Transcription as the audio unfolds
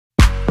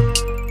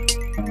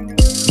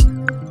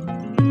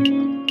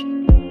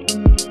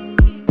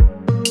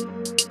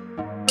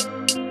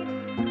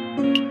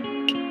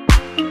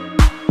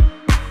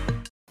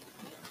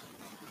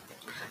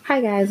Hi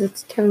guys,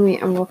 it's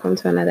Kemi and welcome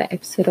to another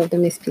episode of the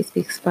Miss P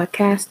Speaks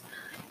podcast.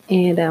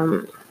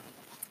 And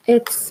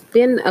it's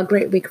been a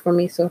great week for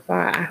me so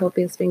far. I hope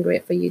it's been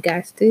great for you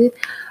guys too.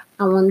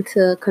 I want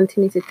to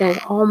continue to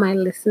thank all my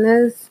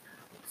listeners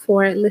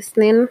for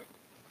listening.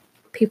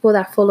 People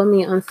that follow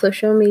me on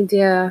social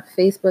media,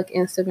 Facebook,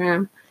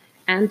 Instagram,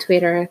 and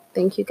Twitter.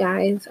 Thank you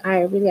guys.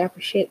 I really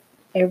appreciate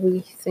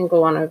every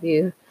single one of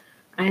you.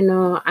 I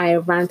know I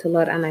rant a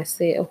lot and I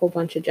say a whole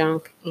bunch of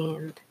junk,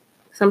 and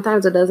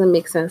sometimes it doesn't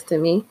make sense to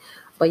me,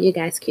 but you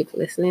guys keep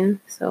listening.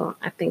 So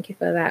I thank you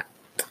for that.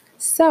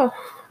 So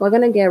we're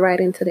going to get right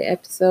into the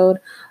episode.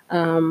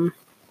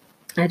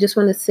 I just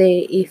want to say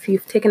if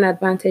you've taken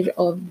advantage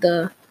of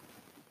the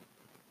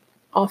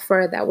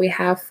offer that we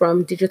have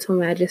from Digital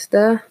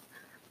Magister,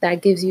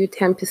 that gives you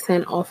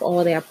 10% off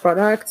all their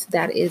products.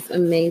 That is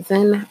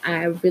amazing.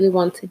 I really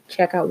want to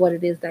check out what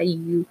it is that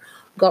you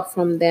got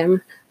from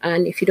them.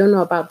 And if you don't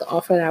know about the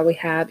offer that we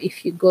have,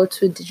 if you go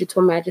to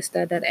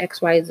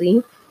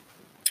digitalmagister.xyz,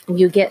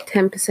 you get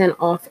 10%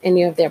 off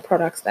any of their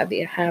products that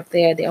they have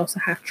there. They also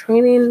have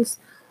trainings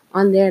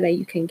on there that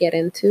you can get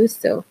into.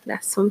 So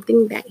that's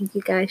something that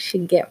you guys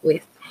should get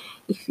with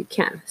if you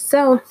can.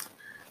 So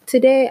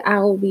today I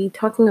will be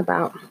talking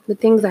about the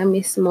things I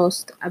miss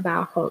most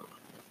about home,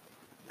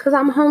 because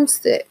I'm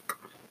homesick.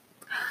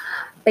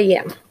 But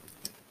yeah.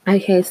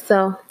 Okay,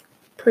 so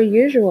per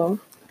usual,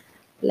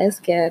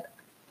 let's get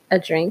a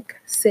drink,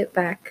 sit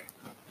back,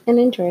 and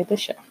enjoy the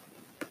show.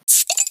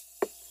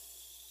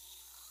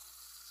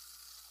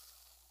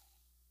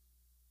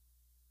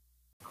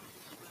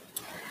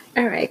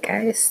 All right,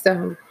 guys.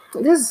 So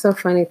this is so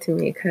funny to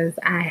me because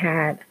I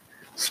had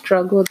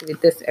struggled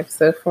with this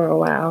episode for a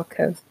while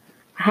because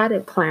I had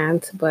it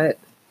planned, but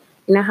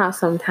you know how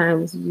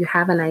sometimes you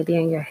have an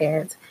idea in your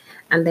head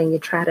and then you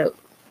try to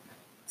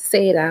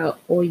say it out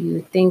or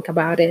you think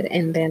about it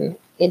and then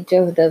it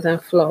just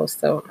doesn't flow.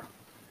 So,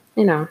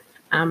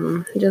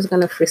 I'm just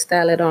going to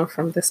freestyle it on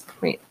from this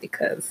point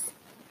because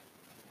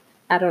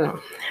I don't know.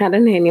 I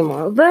don't know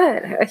anymore.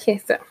 But okay,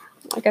 so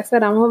like I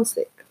said, I'm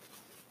homesick.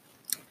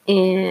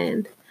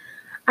 And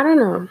I don't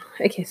know.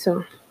 Okay,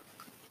 so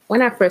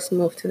when I first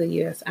moved to the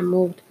US, I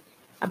moved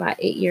about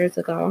 8 years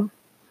ago.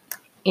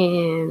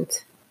 And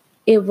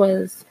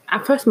I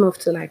first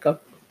moved to like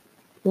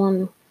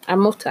I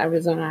moved to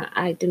Arizona.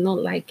 I did not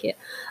like it.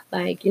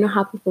 Like, you know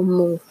how people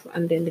move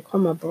and then they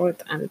come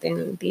abroad and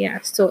then they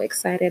are so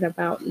excited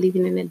about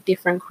living in a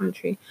different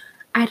country.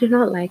 I did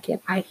not like it.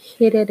 I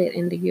hated it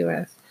in the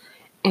US.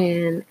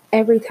 And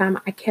every time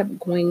I kept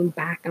going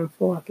back and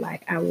forth,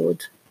 like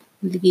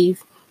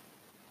leave,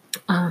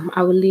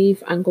 I would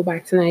leave and go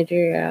back to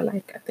Nigeria.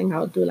 Like I think I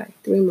would do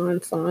like 3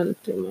 months on,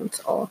 3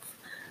 months off,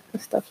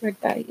 and stuff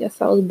like that.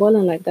 Yes, I was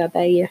balling like that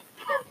year.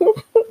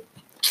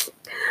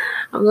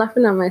 I'm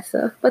laughing at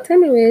myself. But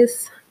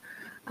anyways,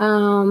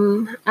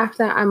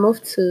 after I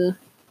moved to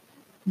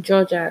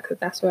Georgia, because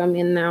that's where I'm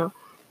in now.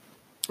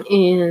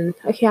 And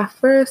okay, at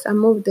first I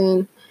moved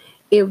in,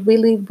 it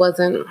really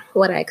wasn't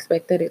what I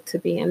expected it to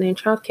be. And then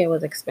childcare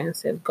was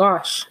expensive.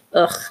 Gosh,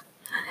 ugh.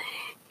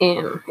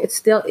 And it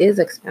still is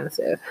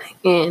expensive.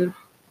 And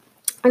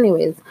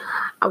anyways,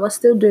 I was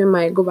still doing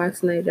my go back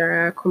to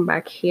Nigeria, come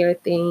back here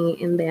thing.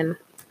 And then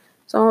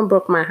someone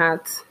broke my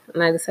heart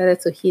and I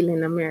decided to heal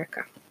in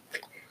America.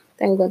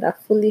 Thank God I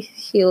fully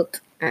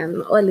healed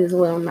and all is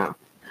well now.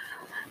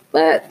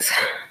 But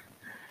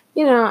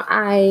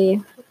I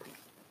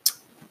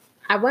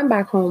went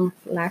back home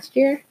last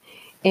year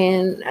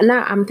and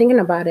now I'm thinking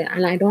about it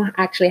and I don't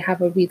actually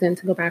have a reason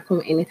to go back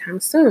home anytime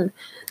soon.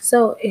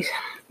 So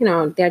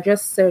there are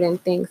just certain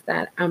things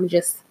that I'm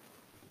just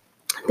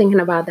thinking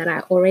about that I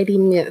already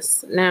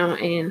miss now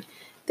and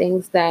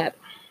things that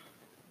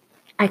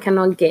I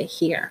cannot get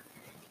here,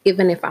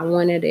 even if I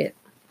wanted it,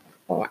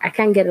 or I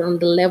can't get it on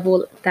the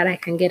level that I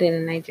can get it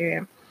in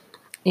Nigeria.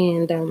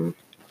 And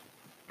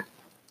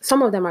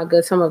some of them are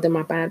good, some of them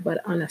are bad, but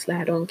honestly,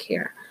 I don't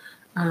care.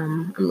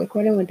 I'm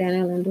recording with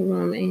Daniel in the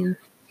room, and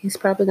he's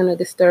probably going to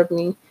disturb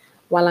me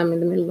while I'm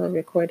in the middle of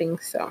recording.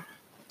 So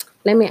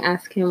let me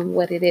ask him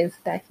what it is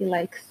that he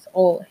likes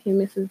or he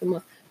misses the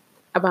most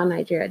about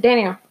Nigeria.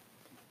 Daniel,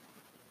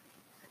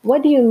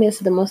 what do you miss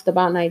the most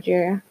about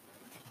Nigeria?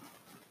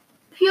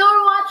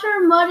 Pure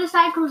water,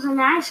 motorcycles,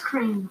 and ice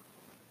cream.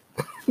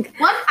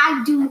 What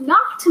I do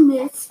not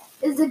miss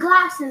is the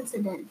glass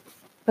incident.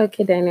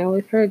 Okay, Daniel,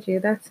 we've heard you.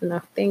 That's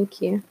enough.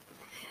 Thank you.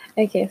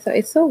 Okay, so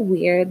it's so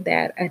weird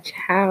that a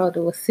child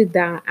will sit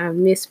down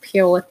and miss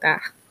pure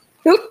water.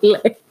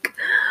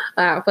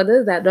 For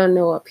those that don't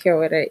know what pure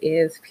water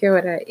is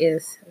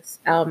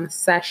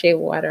sachet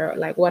water,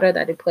 like water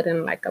that they put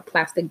in like a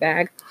plastic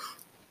bag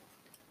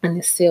and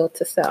it's sealed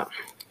to sell,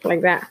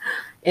 like that.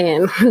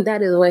 And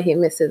that is what he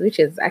misses, which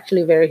is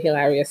actually very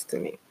hilarious to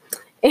me.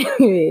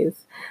 Anyways,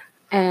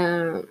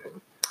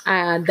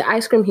 The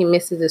ice cream he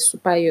misses is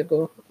Super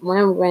Yogo.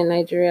 When we were in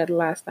Nigeria the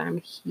last time,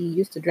 he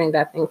used to drink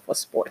that thing for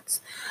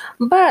sports.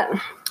 But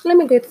let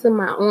me get to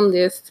my own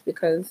list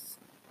because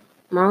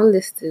my own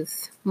list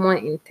is more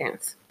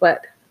intense.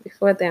 But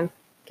before then,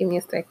 give me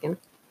a second.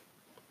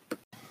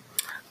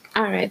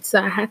 All right, so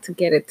I had to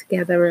get it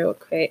together real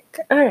quick.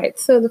 All right,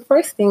 so the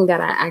first thing that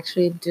I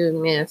actually do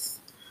miss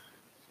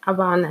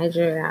about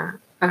Nigeria,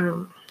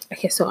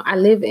 okay, so I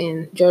live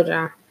in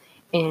Georgia,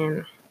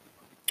 and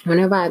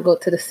whenever I go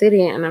to the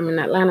city and I'm in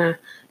Atlanta,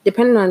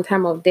 depending on the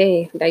time of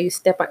day that you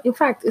step out, in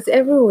fact, it's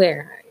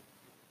everywhere.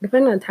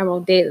 Depending on the time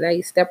of day that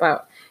you step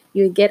out,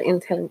 you get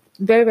into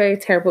very, very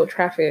terrible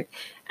traffic.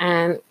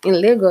 And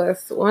in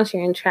Lagos, once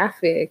you're in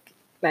traffic,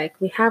 like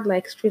we have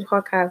like street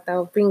hawkers that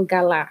will bring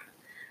gala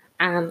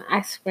and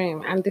ice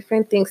cream and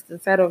different things to the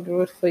side of the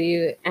road for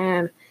you.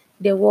 And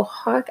they will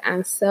hawk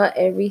and sell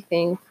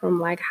everything from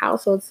like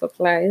household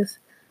supplies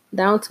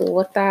down to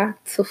water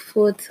to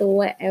food to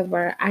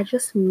whatever. I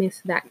just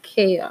miss that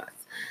chaos.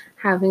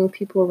 Having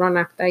people run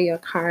after your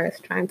cars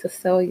trying to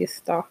sell you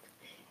stuff.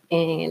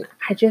 And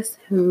I just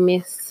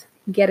miss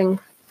getting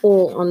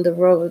full on the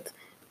road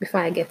before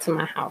I get to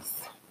my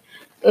house.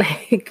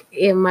 Like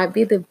it might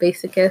be the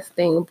basicest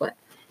thing, but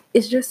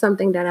it's just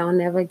something that I'll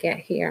never get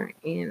here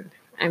and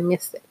I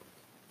miss it.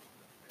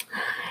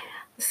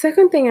 The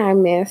second thing I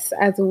miss,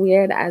 as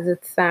weird as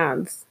it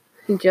sounds,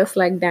 just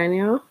like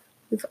Daniel,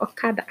 is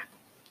Okada.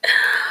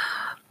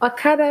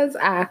 Okadas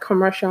are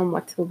commercial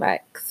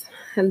motorbikes.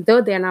 And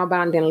though they're now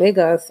banned in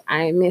Lagos,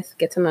 I miss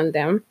getting on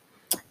them.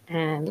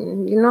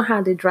 And you know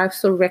how they drive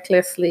so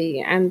recklessly,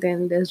 and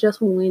then there's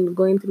just wind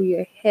going through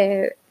your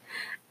hair,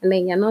 and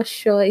then you're not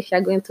sure if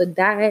you're going to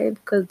die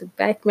because the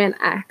bike men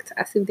act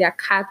as if they're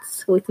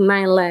cats with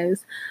 9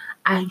 lives.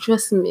 I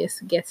just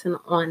miss getting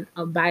on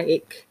a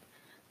bike.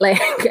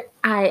 Like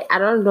I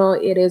don't know,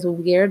 it is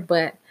weird,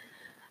 but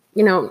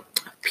you know,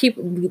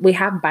 people we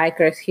have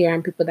bikers here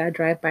and people that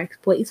drive bikes,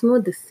 but it's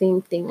not the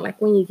same thing. Like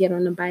when you get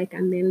on a bike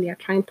and then they're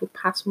trying to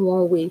pass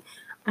one way.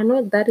 I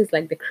know that is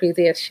like the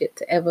craziest shit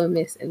to ever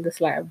miss in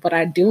this life, but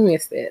I do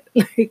miss it.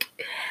 Like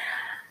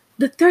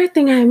the third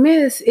thing I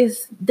miss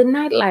is the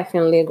nightlife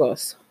in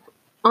Lagos.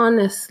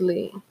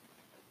 Honestly,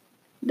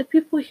 the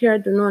people here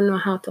do not know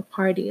how to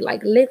party.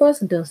 Like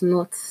Lagos does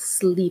not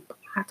sleep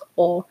at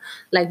all.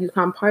 Like you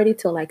can party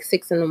till like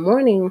 6 in the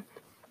morning,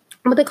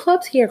 but the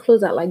clubs here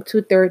close at like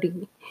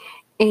 2:30.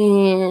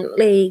 And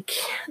like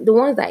the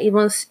ones that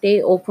even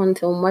stay open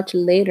till much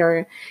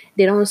later,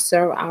 they don't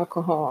serve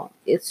alcohol.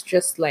 It's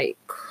just like,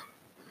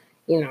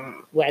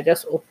 we're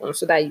just open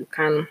so that you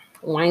can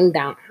wind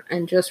down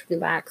and just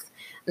relax.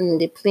 And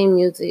they play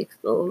music.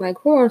 So like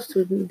who wants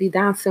to be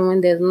dancing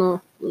when there's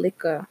no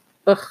liquor?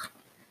 Ugh.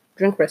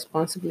 Drink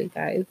responsibly,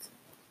 guys.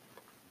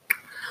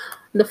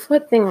 The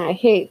fourth thing I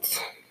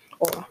hate,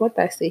 or what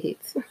I say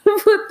hate, the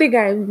fourth thing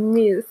I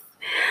miss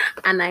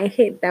and I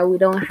hate that we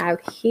don't have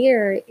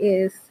here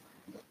is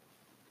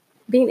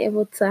being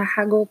able to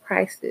haggle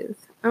prices.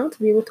 I want to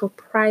be able to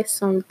price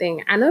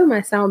something. I know it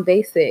might sound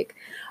basic,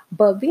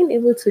 but being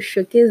able to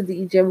showcase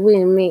the Ijebu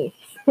in me.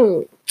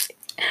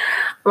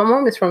 My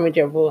mom is from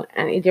Ijebu,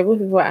 and Ijebu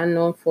people are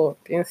known for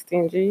being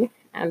stingy,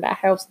 and that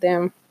helps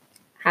them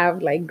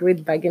have like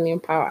great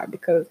bargaining power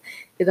because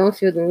they don't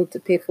feel the need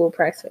to pay full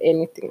price for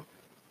anything.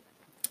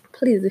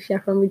 Please, if you're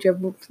from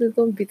Ijebu, please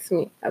don't beat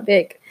me. I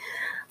beg.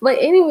 But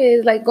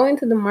anyways, like going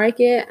to the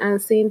market and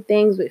seeing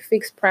things with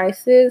fixed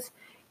prices,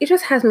 it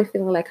just has me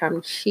feeling like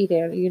I'm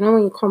cheated. You know,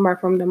 when you come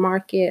back from the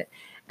market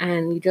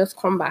and you just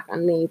come back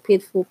and then you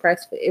paid full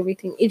price for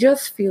everything, it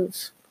just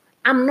feels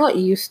I'm not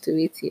used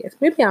to it yet.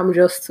 Maybe I'm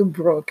just too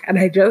broke and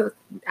I just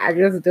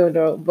don't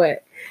know.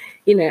 But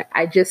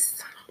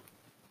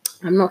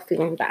I'm not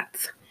feeling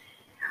that.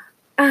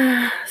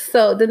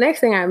 So the next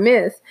thing I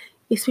miss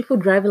is people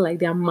driving like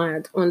they're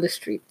mad on the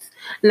streets.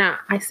 Now,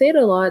 I said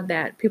a lot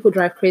that people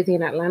drive crazy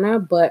in Atlanta,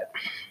 but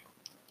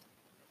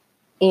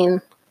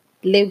in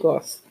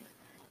Lagos,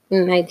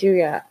 in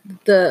Nigeria,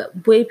 the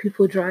way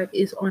people drive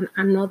is on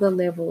another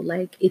level.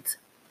 Like it's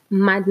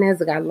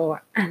madness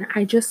galore. And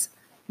I just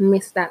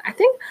miss that. I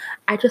think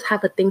I just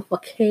have a thing for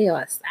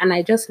chaos and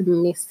I just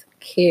miss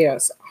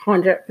chaos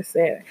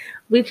 100%,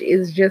 which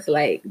is just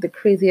like the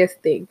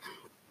craziest thing.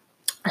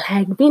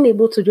 Like being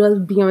able to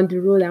just be on the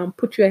road and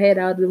put your head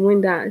out the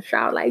window and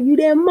shout like you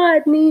there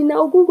mad me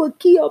now go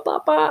kill your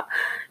papa.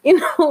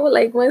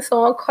 Like when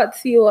someone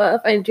cuts you off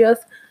and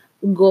just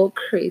go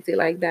crazy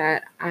like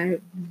that.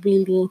 I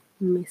really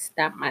miss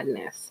that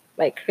madness.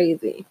 Like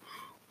crazy.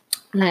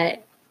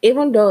 Like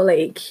even though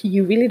like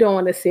you really don't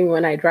want to see me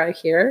when I drive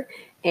here,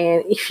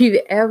 and if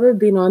you've ever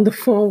been on the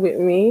phone with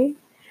me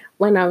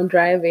when I'm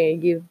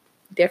driving, you've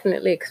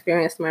definitely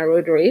experienced my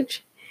road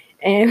rage.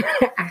 And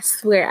I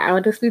swear, I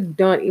honestly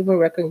don't even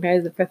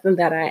recognize the person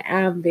that I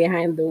am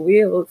behind the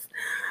wheels.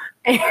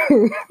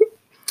 And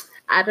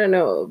I don't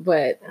know,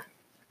 but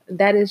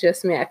that is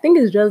just me. I think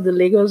it's just the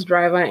Lagos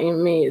driver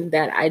in me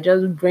that I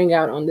just bring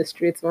out on the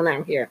streets when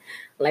I'm here.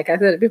 Like I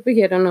said, people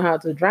here don't know how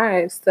to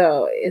drive,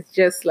 so it's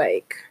just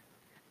like,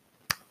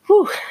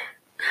 whew.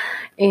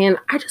 And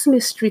I just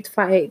miss street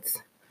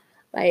fights.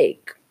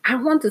 Like, I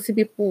want to see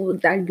people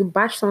that you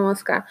bash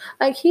someone's car.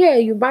 Like here,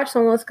 you bash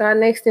someone's car,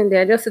 next thing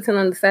they're just sitting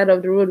on the side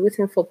of the road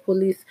waiting for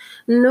police.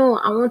 No,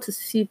 I want to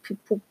see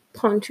people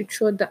punch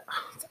each other.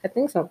 I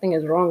think something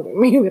is wrong with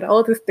me with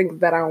all these things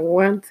that I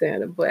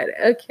wanted. But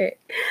okay,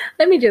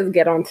 let me just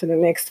get on to the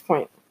next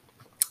point.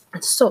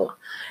 So,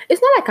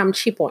 it's not like I'm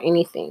cheap or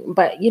anything,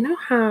 but you know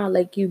how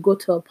like you go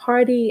to a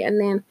party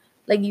and then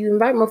like you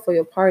invite me for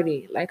your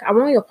party. Like I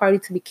want your party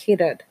to be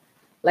catered.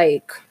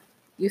 Like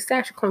you say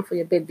I should come for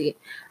your birthday.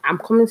 I'm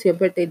coming to your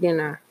birthday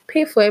dinner.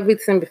 Pay for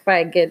everything before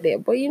I get there.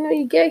 But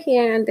you get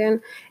here and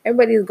then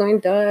everybody's going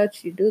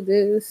Dutch, you do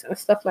this and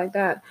stuff like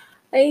that.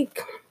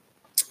 Like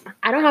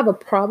I don't have a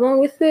problem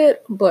with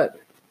it, but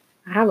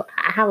I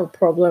have a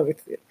problem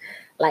with it.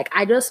 Like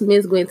I just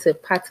miss going to a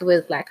party where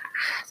it's like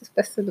this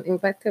person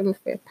invited me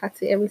for a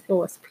party, everything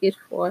was paid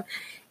for,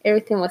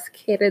 everything was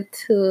catered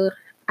to.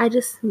 I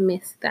just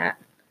miss that.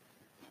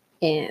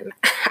 And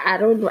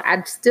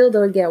I still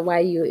don't get why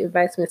you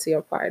invite me to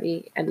your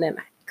party and then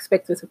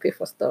expect me to pay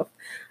for stuff.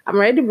 I'm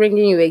already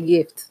bringing you a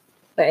gift.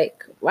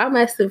 Like, why am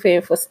I still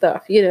paying for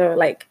stuff?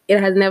 Like it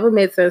has never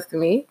made sense to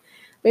me.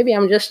 Maybe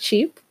I'm just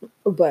cheap,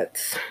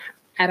 but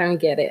I don't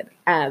get it.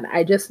 And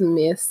I just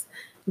miss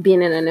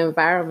being in an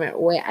environment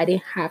where I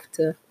didn't have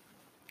to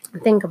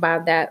think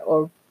about that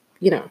or,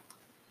 you know,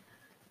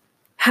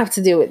 have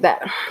to deal with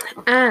that.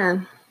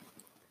 And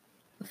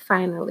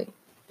finally,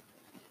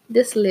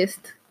 this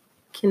list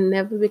can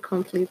never be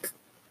complete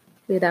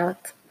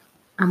without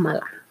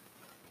amala.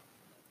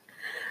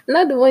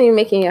 Not the one you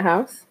make in your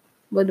house,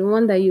 but the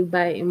one that you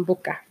buy in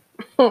Buka.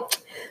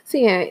 So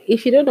yeah,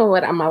 if you don't know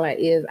what amala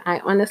is, I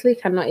honestly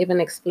cannot even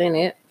explain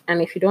it.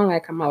 And if you don't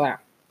like amala,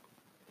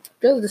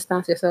 just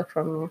distance yourself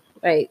from me.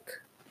 Like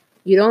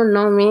you don't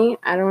know me,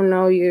 I don't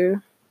know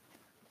you.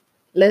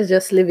 Let's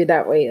just leave it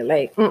that way.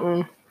 Like,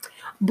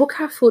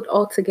 Buka food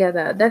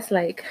altogether. That's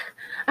like,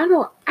 I don't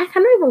know. I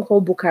cannot even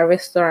call Buka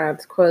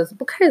restaurant because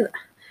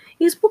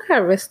is Buka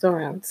a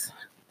restaurant.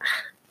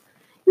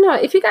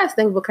 If you guys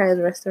think Buka is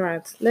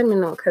restaurant, let me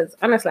know. Because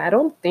honestly, I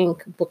don't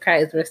think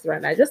Buka is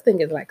restaurant. I just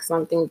think it's like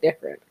something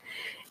different.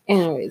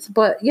 Anyways,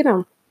 but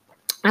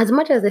as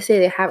much as they say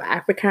they have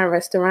African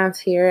restaurants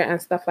here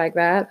and stuff like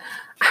that,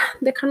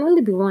 there can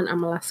only be one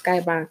Amala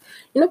Skybank.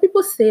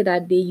 People say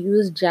that they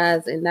use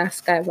jazz in that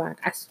Skybank.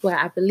 I swear,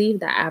 I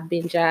believe that I've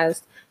been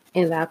jazzed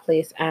in that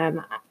place,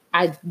 and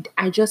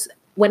I just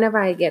whenever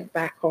I get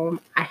back home,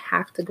 I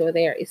have to go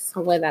there. It's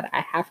somewhere that I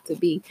have to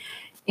be,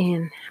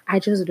 and I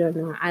just don't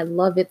know. I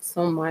love it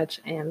so much,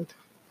 and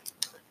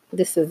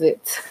this is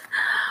it.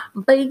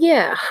 But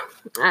yeah,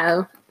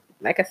 I,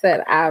 like I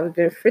said, I've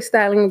been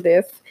freestyling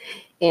this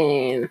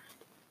and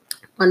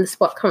on the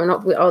spot coming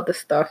up with all the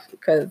stuff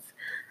because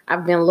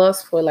I've been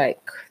lost for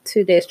like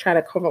 2 days trying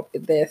to come up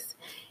with this.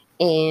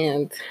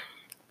 And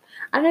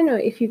I don't know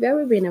if you've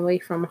ever been away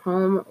from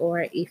home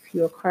or if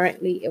you're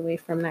currently away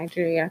from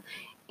Nigeria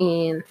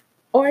and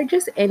or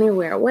just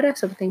anywhere. What are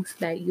some things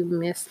that you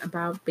miss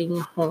about being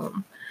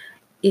home?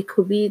 It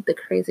could be the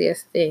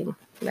craziest thing.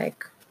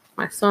 Like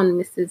my son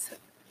misses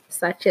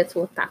sachet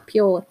water,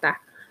 pure water.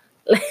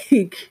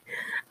 Like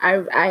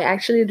I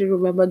actually do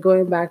remember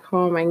going back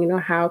home and you know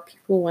how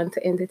people want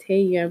to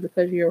entertain you and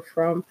because you're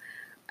from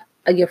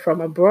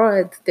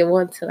abroad, they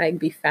want to like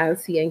be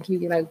fancy and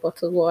give you like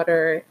bottled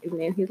water and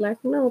then he's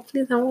like, no,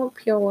 please, I want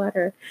pure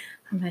water.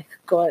 I'm like,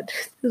 God,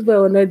 this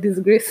boy will not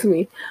disgrace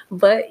me.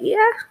 But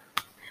yeah,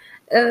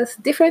 it's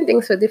different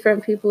things for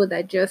different people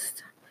that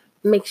just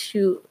makes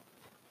you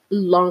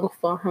long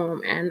for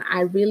home and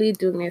I really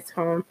do miss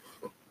home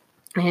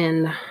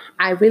and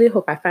I really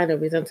hope I find a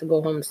reason to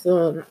go home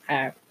soon.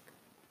 I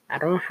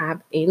don't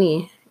have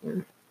any.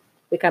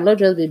 We cannot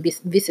just be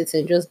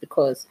visiting just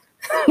because.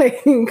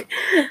 like,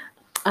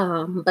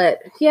 but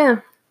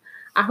yeah,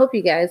 I hope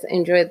you guys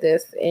enjoyed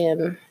this.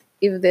 And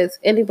if there's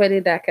anybody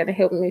that can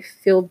help me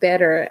feel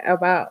better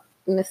about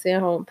missing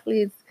home,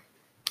 please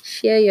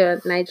share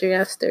your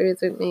Nigerian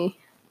stories with me.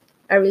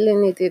 I really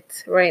need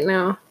it right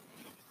now.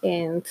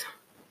 And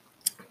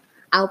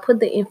I'll put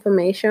the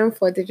information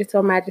for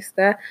Digital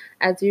Magister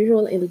as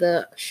usual in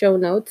the show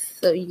notes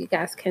so you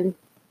guys can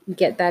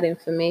get that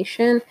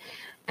information.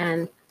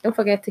 And don't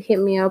forget to hit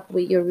me up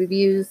with your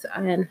reviews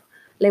and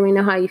let me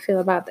know how you feel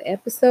about the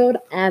episode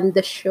and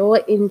the show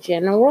in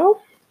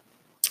general.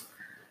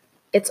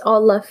 It's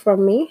all love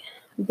from me.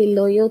 Be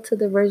loyal to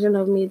the version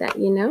of me that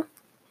you know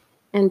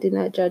and do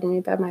not judge me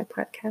by my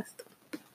podcast.